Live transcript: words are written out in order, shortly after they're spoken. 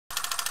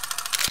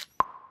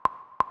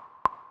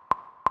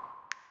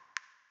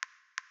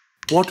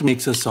What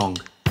makes a song?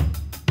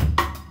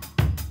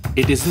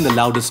 It isn't the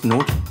loudest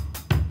note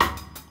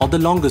or the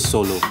longest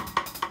solo.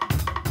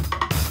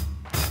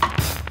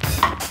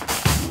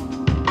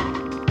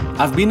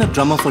 I've been a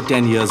drummer for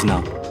 10 years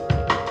now.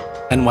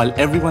 And while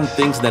everyone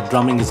thinks that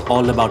drumming is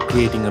all about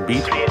creating a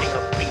beat,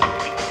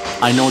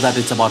 I know that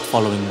it's about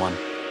following one.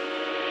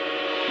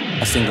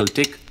 A single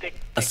tick,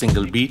 a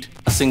single beat,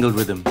 a single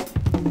rhythm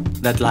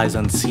that lies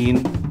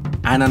unseen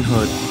and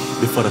unheard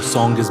before a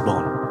song is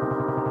born.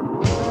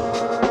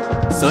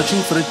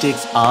 Searching for it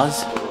takes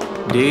hours,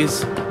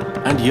 days,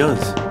 and years.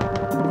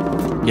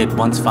 Yet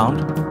once found,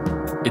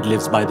 it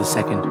lives by the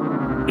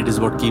second. It is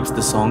what keeps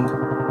the song,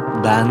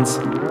 bands,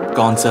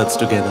 concerts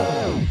together.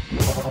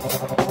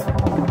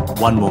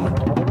 One moment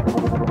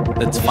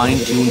that's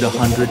fine-tuned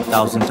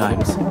 100,000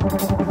 times.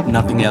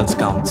 Nothing else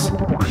counts.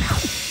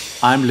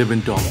 I'm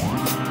Liben,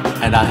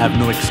 and I have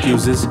no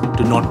excuses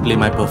to not play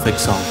my perfect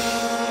song.